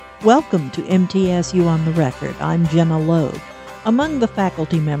Welcome to MTSU on the Record. I'm Jenna Logue. Among the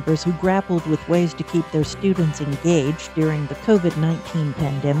faculty members who grappled with ways to keep their students engaged during the COVID-19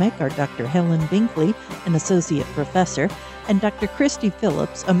 pandemic are Dr. Helen Binkley, an associate professor, and Dr. Christy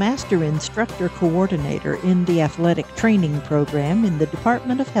Phillips, a master instructor coordinator in the athletic training program in the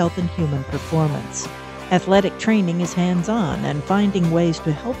Department of Health and Human Performance. Athletic training is hands-on, and finding ways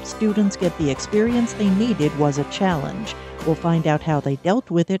to help students get the experience they needed was a challenge. We'll find out how they dealt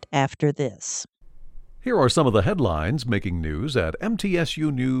with it after this. Here are some of the headlines making news at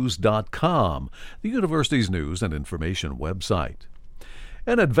mtsunews.com, the university's news and information website.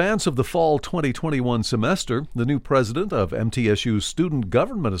 In advance of the fall 2021 semester, the new president of MTSU's Student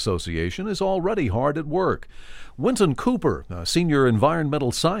Government Association is already hard at work. Winton Cooper, a senior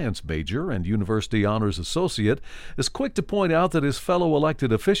environmental science major and university honors associate, is quick to point out that his fellow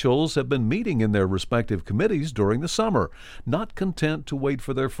elected officials have been meeting in their respective committees during the summer, not content to wait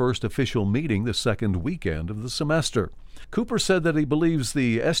for their first official meeting the second weekend of the semester. Cooper said that he believes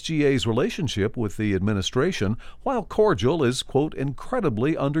the SGA's relationship with the administration, while cordial, is, quote,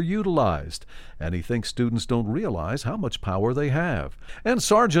 incredibly underutilized, and he thinks students don't realize how much power they have. And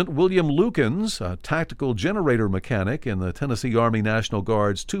Sergeant William Lukens, a tactical generator mechanic in the Tennessee Army National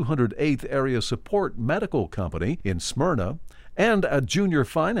Guard's 208th Area Support Medical Company in Smyrna, and a junior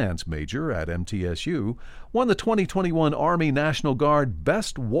finance major at MTSU, won the 2021 Army National Guard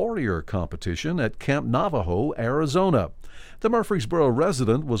Best Warrior competition at Camp Navajo, Arizona. The Murfreesboro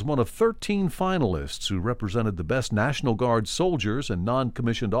resident was one of 13 finalists who represented the best National Guard soldiers and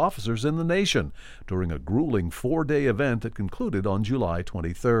non-commissioned officers in the nation during a grueling 4-day event that concluded on July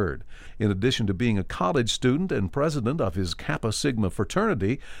 23rd. In addition to being a college student and president of his Kappa Sigma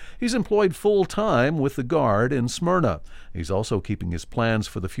fraternity, he's employed full-time with the Guard in Smyrna. He's also keeping his plans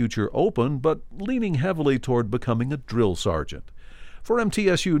for the future open, but leaning heavily toward becoming a drill sergeant. For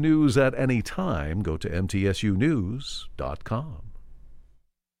MTSU News at any time, go to mtsunews.com.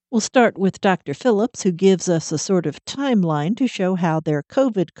 We'll start with Dr. Phillips, who gives us a sort of timeline to show how their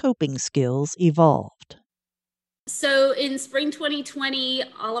COVID coping skills evolved. So in spring 2020,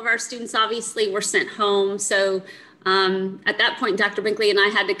 all of our students obviously were sent home. So at that point, Dr. Binkley and I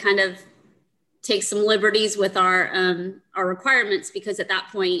had to kind of take some liberties with our requirements, because at that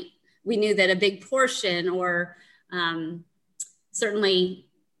point, we knew that a big portion, or certainly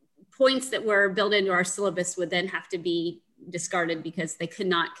points that were built into our syllabus, would then have to be discarded because they could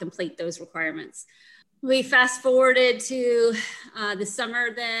not complete those requirements. We fast forwarded to the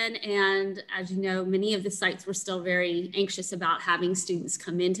summer then, and as you know, many of the sites were still very anxious about having students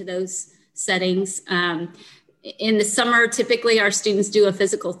come into those settings. In the summer, typically our students do a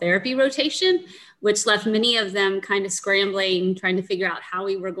physical therapy rotation, which left many of them kind of scrambling, trying to figure out how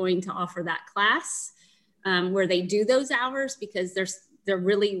we were going to offer that class where they do those hours, because there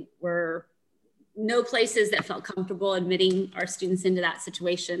really were no places that felt comfortable admitting our students into that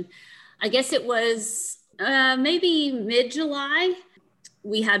situation. I guess it was maybe mid-July.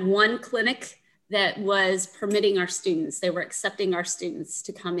 We had one clinic that was permitting our students. They were accepting our students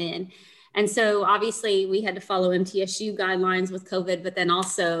to come in. And so obviously we had to follow MTSU guidelines with COVID, but then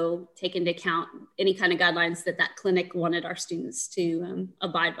also take into account any kind of guidelines that clinic wanted our students to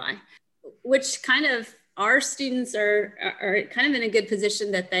abide by, which kind of, our students are kind of in a good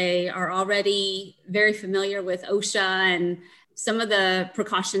position that they are already very familiar with OSHA and some of the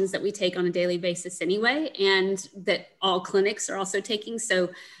precautions that we take on a daily basis anyway, and that all clinics are also taking. So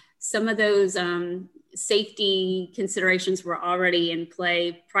some of those safety considerations were already in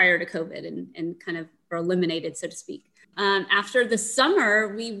play prior to COVID and kind of were eliminated, so to speak. After the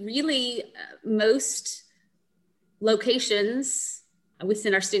summer, we really, most locations, we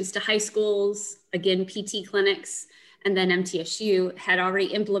sent our students to high schools, again, PT clinics, and then MTSU had already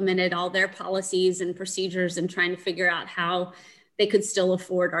implemented all their policies and procedures and trying to figure out how they could still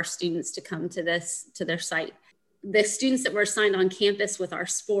afford our students to come to their site. The students that were assigned on campus with our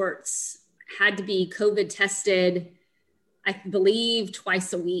sports had to be COVID tested, I believe,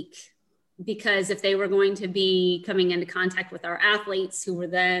 twice a week, because if they were going to be coming into contact with our athletes who were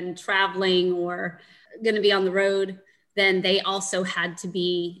then traveling or going to be on the road, then they also had to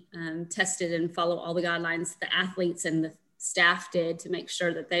be tested and follow all the guidelines the athletes and the staff did to make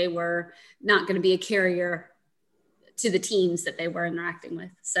sure that they were not going to be a carrier to the teams that they were interacting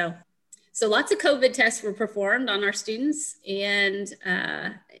with. So lots of COVID tests were performed on our students, and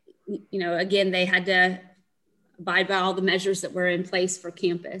again, they had to abide by all the measures that were in place for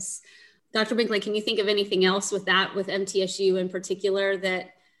campus. Dr. Binkley, can you think of anything else with MTSU in particular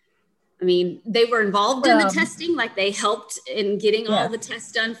that, they were involved in the testing, like they helped in getting all the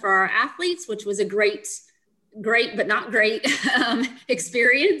tests done for our athletes, which was a great great, but not great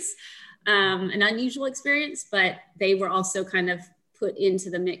experience, an unusual experience, but they were also kind of put into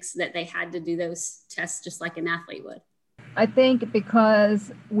the mix that they had to do those tests just like an athlete would. I think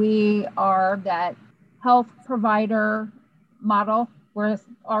because we are that health provider model, we're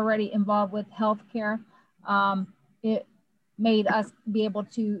already involved with healthcare. It made us be able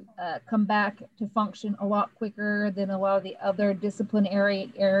to come back to function a lot quicker than a lot of the other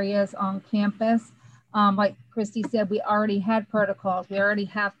disciplinary areas on campus. Like Christy said, we already had protocols. We already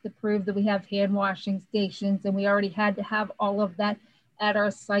have to prove that we have hand washing stations, and we already had to have all of that at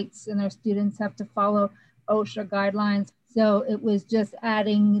our sites, and our students have to follow OSHA guidelines. So it was just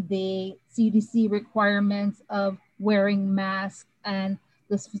adding the CDC requirements of wearing masks and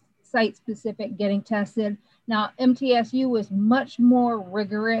the site-specific getting tested. Now, MTSU was much more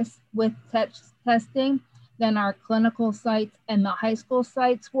rigorous with testing than our clinical sites and the high school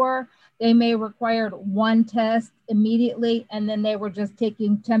sites were. They may have required one test immediately, and then they were just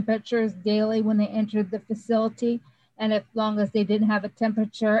taking temperatures daily when they entered the facility. And as long as they didn't have a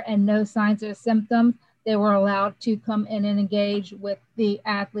temperature and no signs or symptoms, they were allowed to come in and engage with the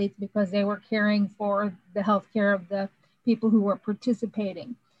athletes because they were caring for the healthcare of the people who were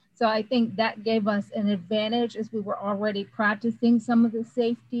participating. So I think that gave us an advantage as we were already practicing some of the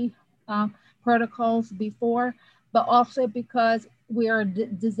safety protocols before, but also because we are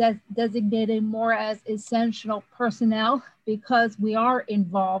designated more as essential personnel because we are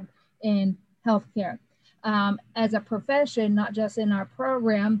involved in healthcare. As a profession, not just in our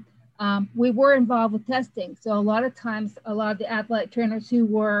program, we were involved with testing. So a lot of times, a lot of the athletic trainers who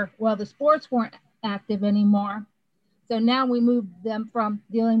were, well, the sports weren't active anymore. So now we moved them from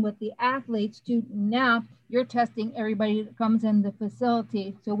dealing with the athletes to now you're testing everybody that comes in the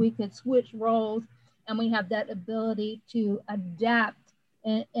facility. So we could switch roles, and we have that ability to adapt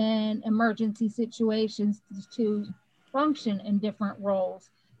in emergency situations to function in different roles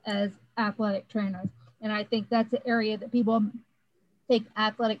as athletic trainers. And I think that's an area that people think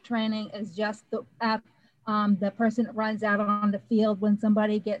athletic training is just the person that runs out on the field when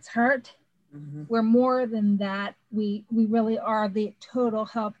somebody gets hurt. Mm-hmm. We're more than that. We really are the total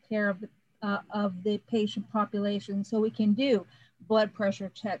health care of the patient population. So we can do blood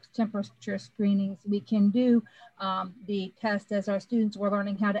pressure checks, temperature screenings. We can do the test as our students were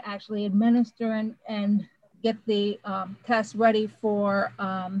learning how to actually administer and get the test ready for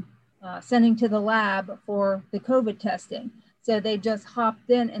sending to the lab for the COVID testing. So they just hopped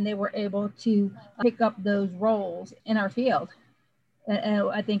in and they were able to pick up those roles in our field. And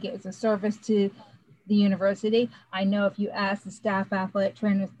I think it was a service to the university. I know if you ask the staff athletic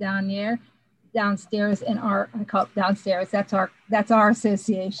trainers downstairs in our, I call it downstairs, that's our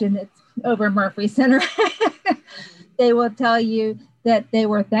association. It's over Murphy Center. They will tell you that they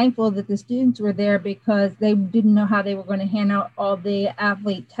were thankful that the students were there because they didn't know how they were going to handle all the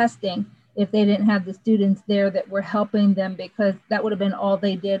athlete testing if they didn't have the students there that were helping them, because that would have been all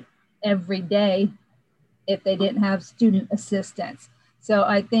they did every day if they didn't have student assistance. So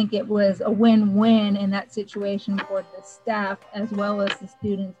I think it was a win-win in that situation for the staff as well as the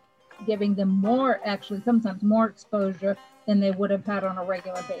students, giving them more, actually sometimes more exposure than they would have had on a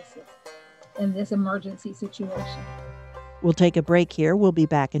regular basis in this emergency situation. We'll take a break here. We'll be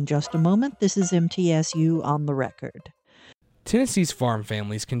back in just a moment. This is MTSU on the Record. Tennessee's farm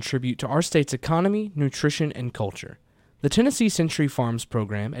families contribute to our state's economy, nutrition, and culture. The Tennessee Century Farms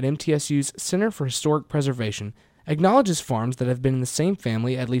program at MTSU's Center for Historic Preservation acknowledges farms that have been in the same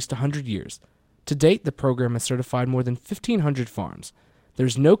family at least 100 years. To date, the program has certified more than 1,500 farms.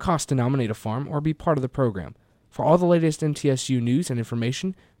 There's no cost to nominate a farm or be part of the program. For all the latest MTSU news and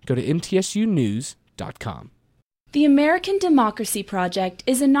information, go to mtsunews.com. The American Democracy Project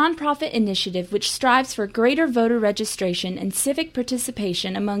is a nonprofit initiative which strives for greater voter registration and civic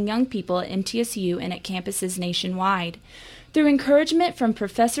participation among young people at MTSU and at campuses nationwide. Through encouragement from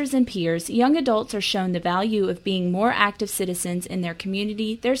professors and peers, young adults are shown the value of being more active citizens in their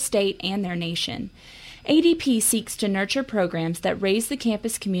community, their state, and their nation. ADP seeks to nurture programs that raise the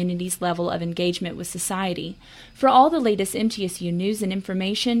campus community's level of engagement with society. For all the latest MTSU news and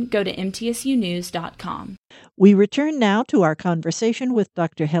information, go to mtsunews.com. We return now to our conversation with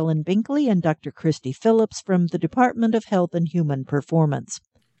Dr. Helen Binkley and Dr. Christy Phillips from the Department of Health and Human Performance.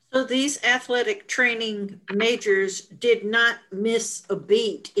 So these athletic training majors did not miss a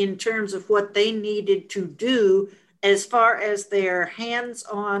beat in terms of what they needed to do as far as their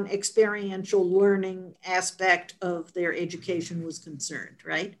hands-on experiential learning aspect of their education was concerned,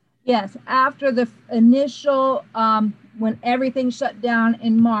 right? Yes, after the initial, when everything shut down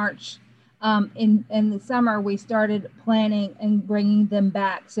in March, in the summer, we started planning and bringing them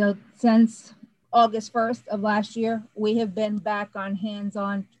back. So since August 1st of last year, we have been back on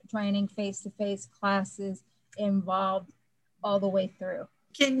hands-on training, face-to-face classes involved all the way through.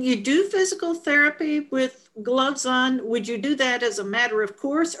 Can you do physical therapy with gloves on? Would you do that as a matter of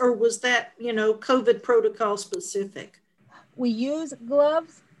course, or was that, COVID protocol specific? We use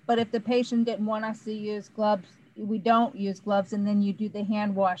gloves, but if the patient didn't want us to use gloves, we don't use gloves. And then you do the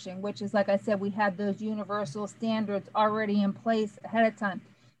hand washing, which is, like I said, we had those universal standards already in place ahead of time.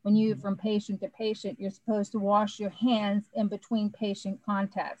 When you, from patient to patient, you're supposed to wash your hands in between patient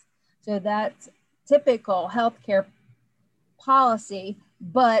contacts. So that's typical healthcare policy,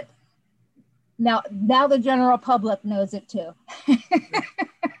 but now the general public knows it too.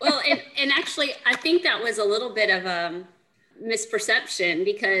 Well, and actually, I think that was a little bit of a misperception,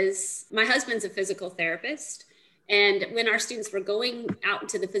 because my husband's a physical therapist. And when our students were going out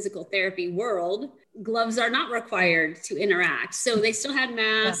into the physical therapy world, gloves are not required to interact. So they still had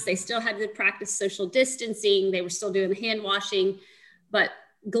masks, they still had to practice social distancing, they were still doing the hand washing, but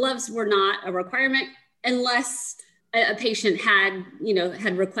gloves were not a requirement unless a patient had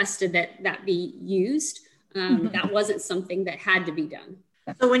requested that be used. That wasn't something that had to be done.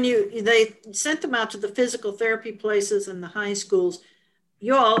 So when they sent them out to the physical therapy places in the high schools,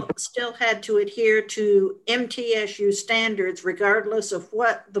 you all still had to adhere to MTSU standards, regardless of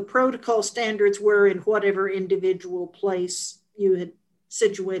what the protocol standards were in whatever individual place you had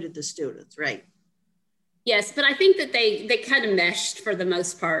situated the students, right? Yes, but I think that they kind of meshed for the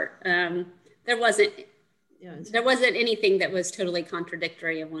most part. There wasn't anything that was totally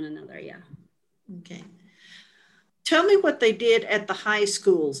contradictory of one another. Yeah. Okay. Tell me what they did at the high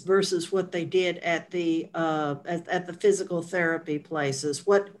schools versus what they did at the physical therapy places.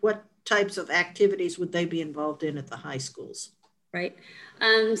 What types of activities would they be involved in at the high schools? Right.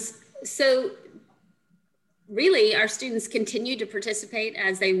 So really, our students continue to participate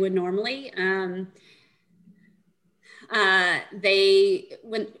as they would normally.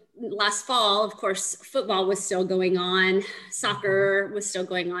 Last fall, of course, football was still going on, soccer was still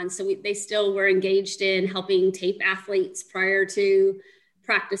going on. So they still were engaged in helping tape athletes prior to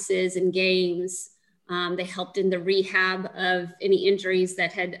practices and games. They helped in the rehab of any injuries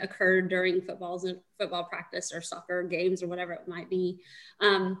that had occurred during football practice or soccer games or whatever it might be.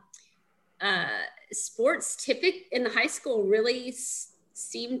 Sports in the high school really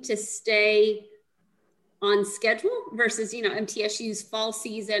seemed to stay on schedule versus, MTSU's fall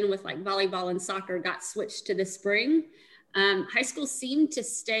season with like volleyball and soccer got switched to the spring. High school seemed to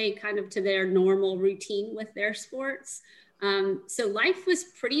stay kind of to their normal routine with their sports. So life was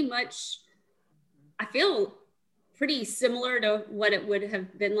pretty much, I feel, pretty similar to what it would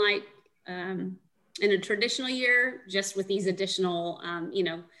have been like in a traditional year, just with these additional,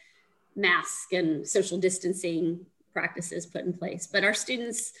 mask and social distancing practices put in place. But our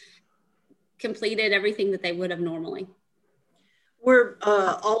students completed everything that they would have normally. Were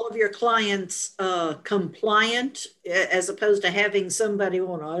all of your clients compliant, as opposed to having somebody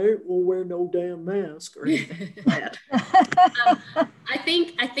on, I will wear no damn mask or anything like that?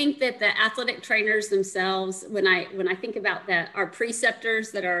 I think that the athletic trainers themselves, when I think about our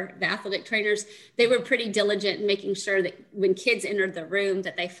preceptors that are the athletic trainers, they were pretty diligent in making sure that when kids entered the room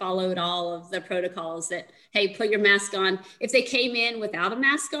that they followed all of the protocols, that, hey, put your mask on. If they came in without a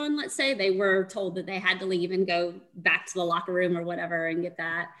mask on, let's say, they were told that they had to leave and go back to the locker room or whatever and get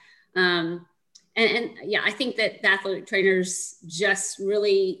that. And yeah, I think that the athletic trainers just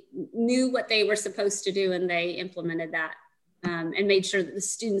really knew what they were supposed to do, and they implemented that. And made sure that the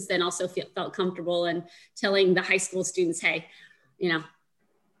students then also felt comfortable in telling the high school students, hey,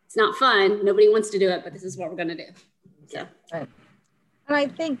 it's not fun. Nobody wants to do it, but this is what we're going to do. So. Right. And I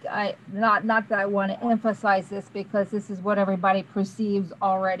think not that I want to emphasize this because this is what everybody perceives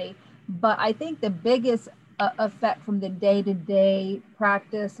already, but I think the biggest effect from the day-to-day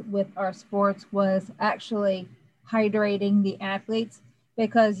practice with our sports was actually hydrating the athletes.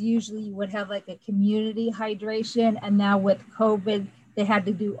 Because usually you would have like a community hydration, and now with COVID, they had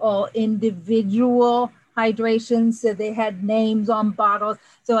to do all individual hydration. So they had names on bottles.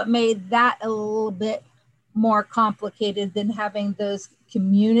 So it made that a little bit more complicated than having those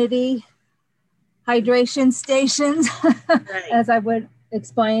community hydration stations, right. As I would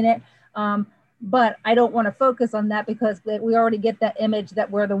explain it. But I don't want to focus on that because we already get that image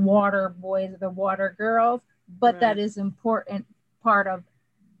that we're the water boys or the water girls, but right. That is important part of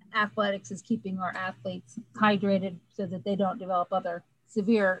athletics, is keeping our athletes hydrated so that they don't develop other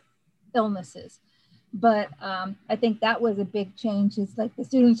severe illnesses. But I think that was a big change. It's like the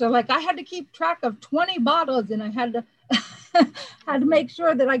students are like, I had to keep track of 20 bottles and I had to make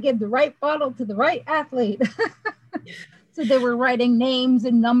sure that I give the right bottle to the right athlete. So they were writing names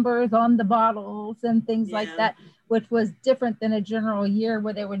and numbers on the bottles and things like that, which was different than a general year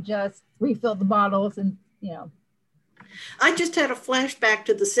where they would just refill the bottles and, I just had a flashback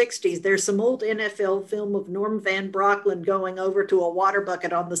to the 60s. There's some old NFL film of Norm Van Brocklin going over to a water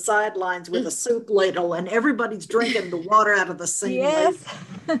bucket on the sidelines with a soup ladle, and everybody's drinking the water out of the same Yes.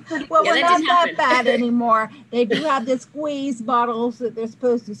 Well, we're not that bad anymore. They do have the squeeze bottles that they're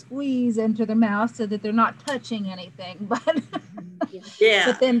supposed to squeeze into their mouth so that they're not touching anything. But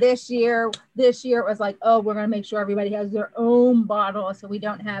But then this year it was like, oh, we're going to make sure everybody has their own bottle so we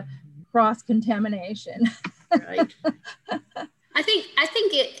don't have cross-contamination. Right. I think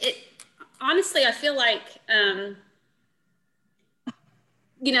it honestly, I feel like,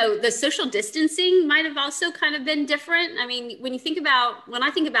 the social distancing might have also kind of been different. I mean, when I think about,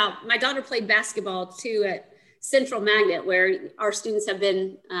 my daughter played basketball too at Central Magnet, where our students have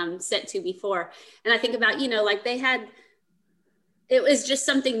been sent to before. And I think about, it was just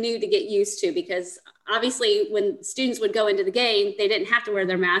something new to get used to, because obviously when students would go into the game, they didn't have to wear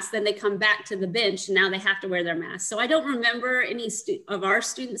their masks. Then they come back to the bench and now they have to wear their masks. So I don't remember any of our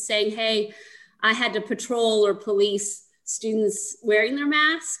students saying, hey, I had to patrol or police students wearing their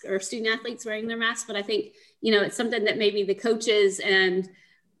mask or student athletes wearing their mask. But I think, it's something that maybe the coaches and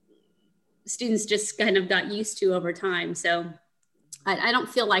students just kind of got used to over time. So I don't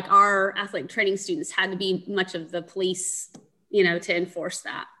feel like our athletic training students had to be much of the police, to enforce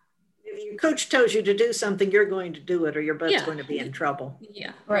that. If your coach tells you to do something, you're going to do it, or your butt's going to be in trouble.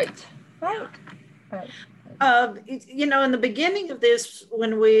 Yeah. Right. In the beginning of this,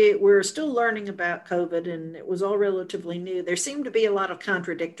 when we were still learning about COVID and it was all relatively new, there seemed to be a lot of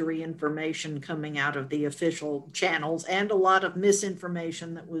contradictory information coming out of the official channels and a lot of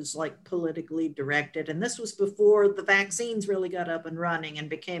misinformation that was like politically directed. And this was before the vaccines really got up and running and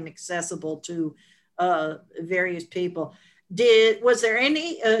became accessible to various people. Was there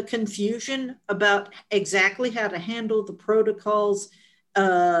any confusion about exactly how to handle the protocols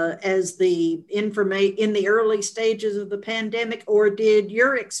as in the early stages of the pandemic, or did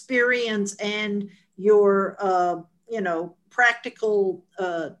your experience and your practical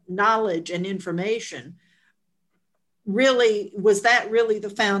knowledge and information was that really the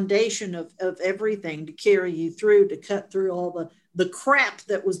foundation of everything to carry you through, to cut through all the crap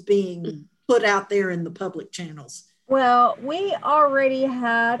that was being put out there in the public channels? Well, we already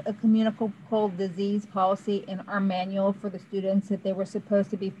had a communicable disease policy in our manual for the students that they were supposed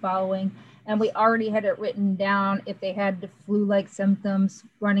to be following. And we already had it written down. If they had the flu-like symptoms,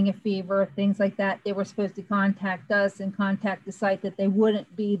 running a fever, things like that, they were supposed to contact us and contact the site that they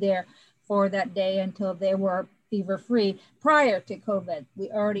wouldn't be there for that day until they were fever-free prior to COVID. We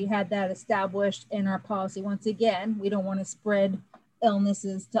already had that established in our policy. Once again, we don't want to spread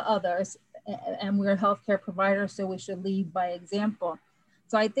illnesses to others. And we're a healthcare provider, so we should lead by example.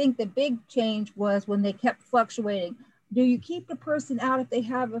 So I think the big change was when they kept fluctuating. Do you keep the person out if they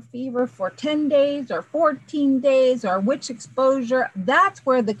have a fever for 10 days or 14 days, or which exposure? That's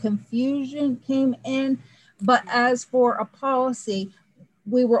where the confusion came in. But as for a policy,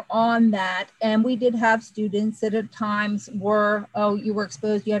 we were on that, and we did have students that at times were, oh, you were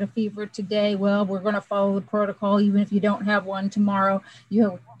exposed, you had a fever today. Well, we're going to follow the protocol. Even if you don't have one tomorrow,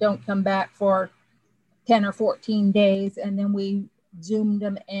 you don't come back for 10 or 14 days. And then we zoomed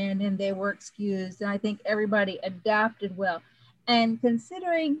them in and they were excused. And I think everybody adapted well. And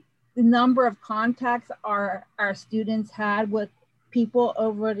considering the number of contacts our students had with people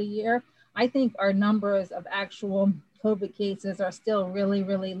over the year, I think our numbers of actual COVID cases are still really,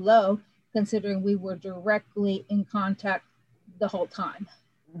 really low, considering we were directly in contact the whole time.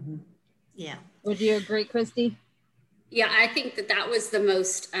 Mm-hmm. Yeah. Would you agree, Christy? Yeah, I think that was the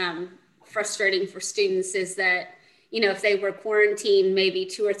most frustrating for students, is that, if they were quarantined maybe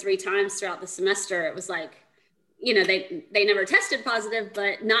 2 or 3 times throughout the semester, it was like, they never tested positive,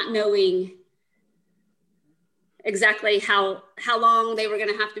 but not knowing exactly how long they were going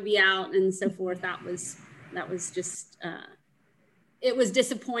to have to be out and so forth. That was just, it was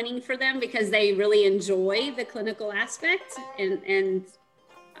disappointing for them, because they really enjoy the clinical aspect, and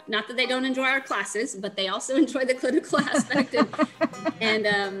not that they don't enjoy our classes, but they also enjoy the clinical aspect. And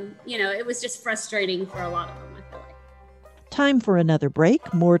it was just frustrating for a lot of them, I feel like. Time for another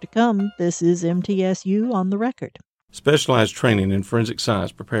break. More to come. This is MTSU on the Record. Specialized training in forensic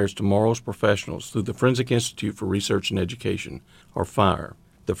science prepares tomorrow's professionals through the Forensic Institute for Research and Education, or FIRE.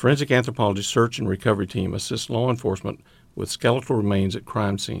 The Forensic Anthropology Search and Recovery Team assists law enforcement with skeletal remains at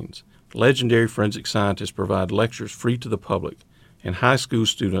crime scenes. Legendary forensic scientists provide lectures free to the public, and high school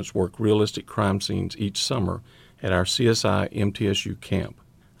students work realistic crime scenes each summer at our CSI MTSU camp.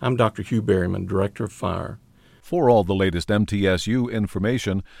 I'm Dr. Hugh Berryman, Director of FIRE. For all the latest MTSU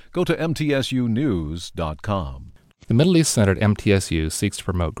information, go to mtsunews.com. The Middle East Center at MTSU seeks to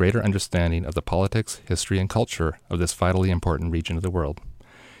promote greater understanding of the politics, history, and culture of this vitally important region of the world.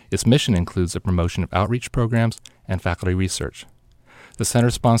 Its mission includes the promotion of outreach programs and faculty research. The center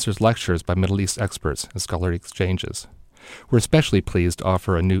sponsors lectures by Middle East experts and scholarly exchanges. We're especially pleased to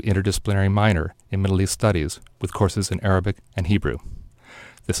offer a new interdisciplinary minor in Middle East Studies with courses in Arabic and Hebrew.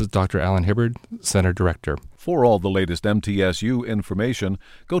 This is Dr. Alan Hibbard, Center Director. For all the latest MTSU information,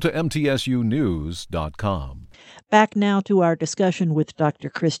 go to mtsunews.com. Back now to our discussion with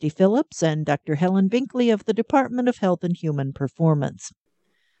Dr. Christy Phillips and Dr. Helen Binkley of the Department of Health and Human Performance.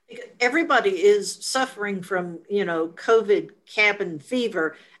 Everybody is suffering from, COVID cabin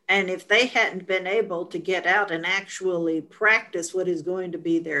fever. And if they hadn't been able to get out and actually practice what is going to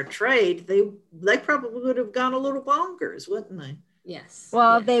be their trade, they probably would have gone a little bonkers, wouldn't they? Yes.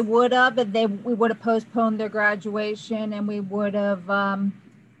 Well, yes. they would have, but we would have postponed their graduation, and we would have.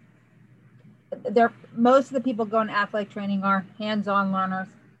 Most of the people going to athletic training are hands-on learners.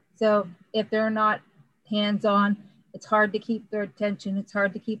 So if they're not hands-on, it's hard to keep their attention. It's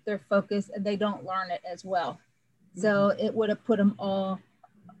hard to keep their focus, and they don't learn it as well. So it would have put them all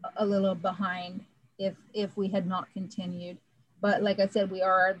a little behind if we had not continued. But like I said, we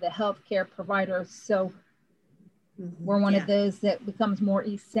are the healthcare providers, so we're one of those that becomes more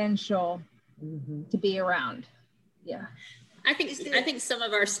essential to be around. Yeah. I think some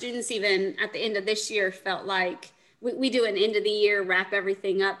of our students even at the end of this year felt like we do an end of the year wrap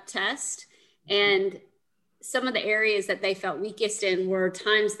everything up test, and some of the areas that they felt weakest in were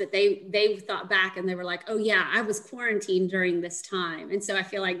times that they thought back and they were like, oh yeah, I was quarantined during this time. And so I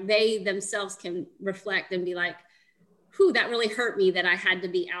feel like they themselves can reflect and be like, whew, that really hurt me that I had to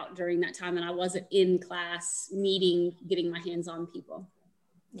be out during that time and I wasn't in class meeting, getting my hands on people.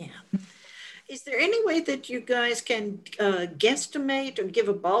 Yeah. Is there any way that you guys can guesstimate or give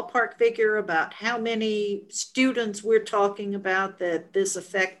a ballpark figure about how many students we're talking about that this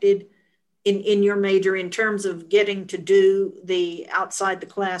affected in your major in terms of getting to do the outside the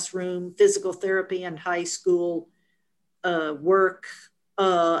classroom physical therapy and high school work?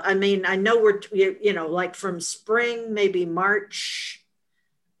 I mean, I know we're, like from spring, maybe March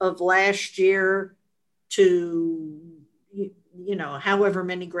of last year to, however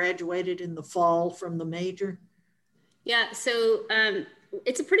many graduated in the fall from the major. Yeah, so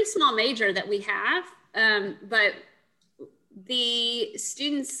it's a pretty small major that we have, but the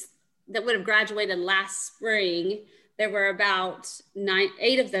students that would have graduated last spring, there were about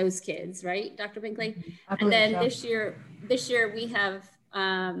 8 of those kids, right, Dr. Binkley? And then this year we have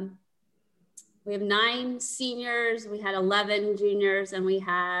 9 seniors, we had 11 juniors, and we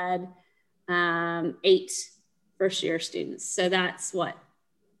had 8 first-year students. So that's what,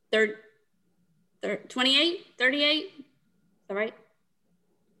 28, 38, is that right?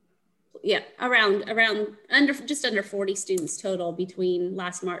 Yeah, around just under 40 students total between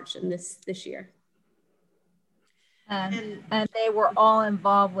last March and this year. And they were all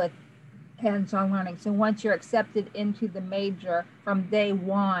involved with hands-on learning. So once you're accepted into the major from day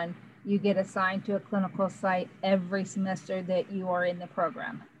one, you get assigned to a clinical site every semester that you are in the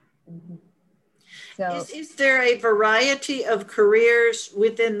program. Mm-hmm. So is there a variety of careers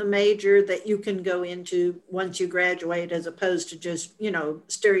within the major that you can go into once you graduate, as opposed to just,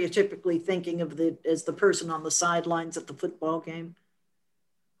 stereotypically thinking of as the person on the sidelines at the football game?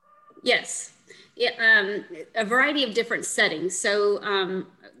 Yes. Yeah, a variety of different settings. So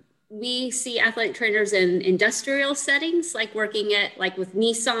we see athletic trainers in industrial settings, like working with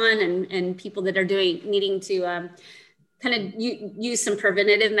Nissan and people that are needing to kind of use some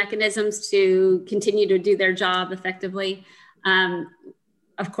preventative mechanisms to continue to do their job effectively.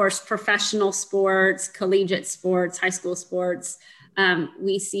 Of course, professional sports, collegiate sports, high school sports.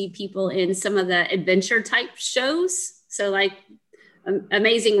 We see people in some of the adventure type shows. So like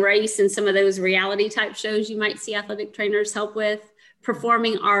Amazing Race and some of those reality type shows you might see athletic trainers help with.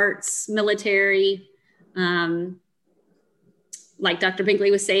 Performing arts, military, like Dr.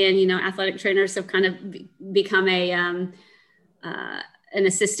 Binkley was saying, athletic trainers have kind of become an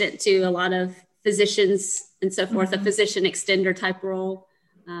assistant to a lot of physicians and so forth, a physician extender type role.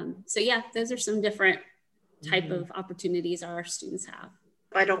 So yeah, those are some different type of opportunities our students have.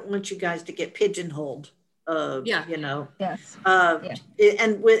 I don't want you guys to get pigeonholed. Yes. And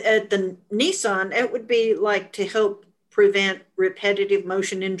at the Nissan, it would be like to help prevent repetitive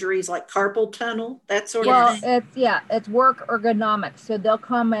motion injuries like carpal tunnel, that sort of thing? It's work ergonomics. So they'll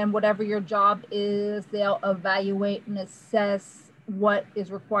come and whatever your job is, they'll evaluate and assess what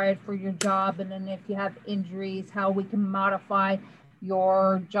is required for your job. And then if you have injuries, how we can modify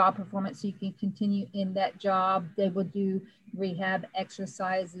your job performance so you can continue in that job. They will do rehab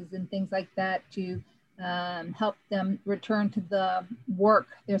exercises and things like that to help them return to the work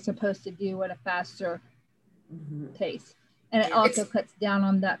they're supposed to do at a faster pace. And it also cuts down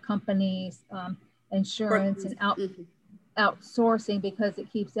on that company's insurance and outsourcing, because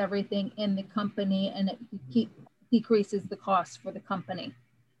it keeps everything in the company, and it decreases the cost for the company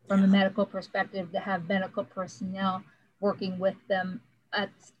from a medical perspective to have medical personnel working with them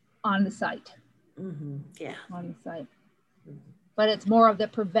on the site. On the site. But it's more of the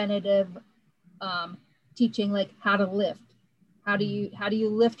preventative teaching, like how to lift. How do you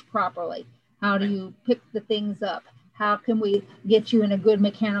lift properly? How do you pick the things up? How can we get you in a good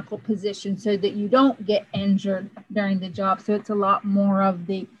mechanical position so that you don't get injured during the job? So it's a lot more of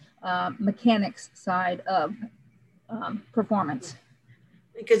the mechanics side of performance.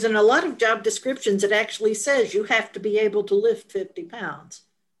 Because in a lot of job descriptions, it actually says you have to be able to lift 50 pounds.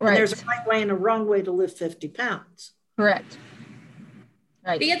 Right. And there's a right way and a wrong way to lift 50 pounds. Correct.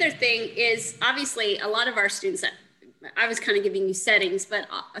 Right. The other thing is, obviously, a lot of our students, I was kind of giving you settings, but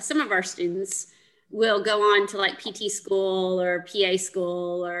some of our students will go on to like PT school or PA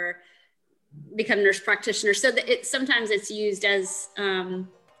school or become nurse practitioners. So that sometimes it's used as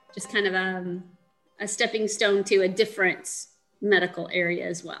just kind of a stepping stone to a different medical area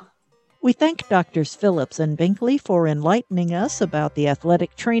as well. We thank Drs. Phillips and Binkley for enlightening us about the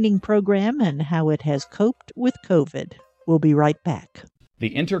athletic training program and how it has coped with COVID. We'll be right back.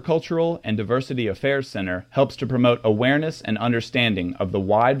 The Intercultural and Diversity Affairs Center helps to promote awareness and understanding of the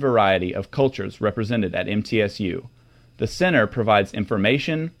wide variety of cultures represented at MTSU. The center provides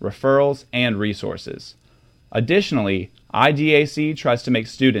information, referrals, and resources. Additionally, IDAC tries to make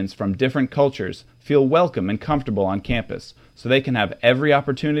students from different cultures feel welcome and comfortable on campus so they can have every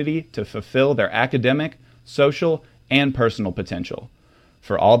opportunity to fulfill their academic, social, and personal potential.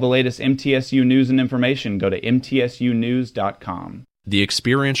 For all the latest MTSU news and information, go to mtsunews.com. The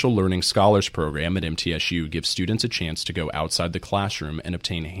Experiential Learning Scholars Program at MTSU gives students a chance to go outside the classroom and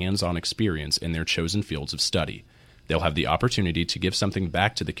obtain hands-on experience in their chosen fields of study. They'll have the opportunity to give something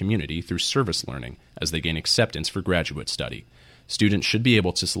back to the community through service learning as they gain acceptance for graduate study. Students should be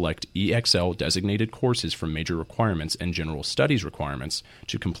able to select EXL-designated courses from major requirements and general studies requirements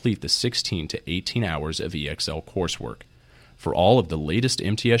to complete the 16 to 18 hours of EXL coursework. For all of the latest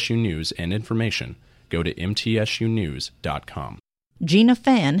MTSU news and information, go to mtsunews.com. Gina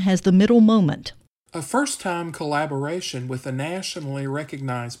Fan has the middle moment. A first-time collaboration with a nationally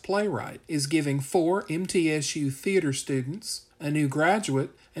recognized playwright is giving 4 MTSU theater students, a new graduate,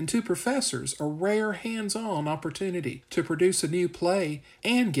 and 2 professors a rare hands-on opportunity to produce a new play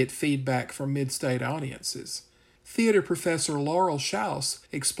and get feedback from mid-state audiences. Theater professor Laurel Schaus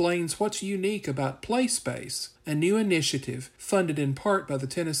explains what's unique about PlaySpace, a new initiative funded in part by the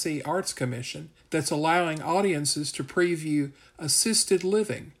Tennessee Arts Commission that's allowing audiences to preview Assisted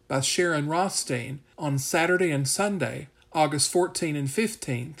Living by Sharon Rothstein on Saturday and Sunday, August 14 and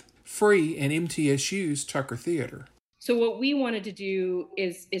 15th, free in MTSU's Tucker Theater. So what we wanted to do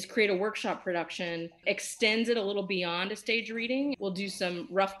is create a workshop production, extends it a little beyond a stage reading. We'll do some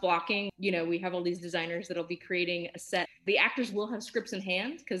rough blocking. We have all these designers that'll be creating a set. The actors will have scripts in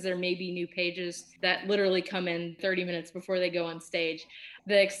hand because there may be new pages that literally come in 30 minutes before they go on stage.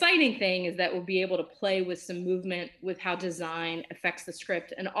 The exciting thing is that we'll be able to play with some movement with how design affects the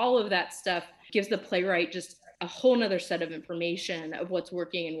script, and all of that stuff gives the playwright just a whole nother set of information of what's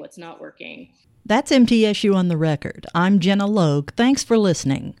working and what's not working. That's MTSU on the Record. I'm Jenna Logue. Thanks for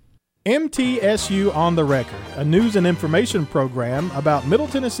listening. MTSU on the Record, a news and information program about Middle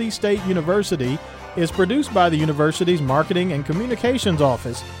Tennessee State University, is produced by the university's Marketing and Communications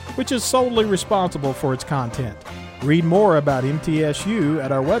Office, which is solely responsible for its content. Read more about MTSU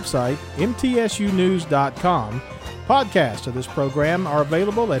at our website, mtsunews.com. Podcasts of this program are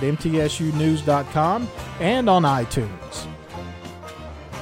available at mtsunews.com and on iTunes.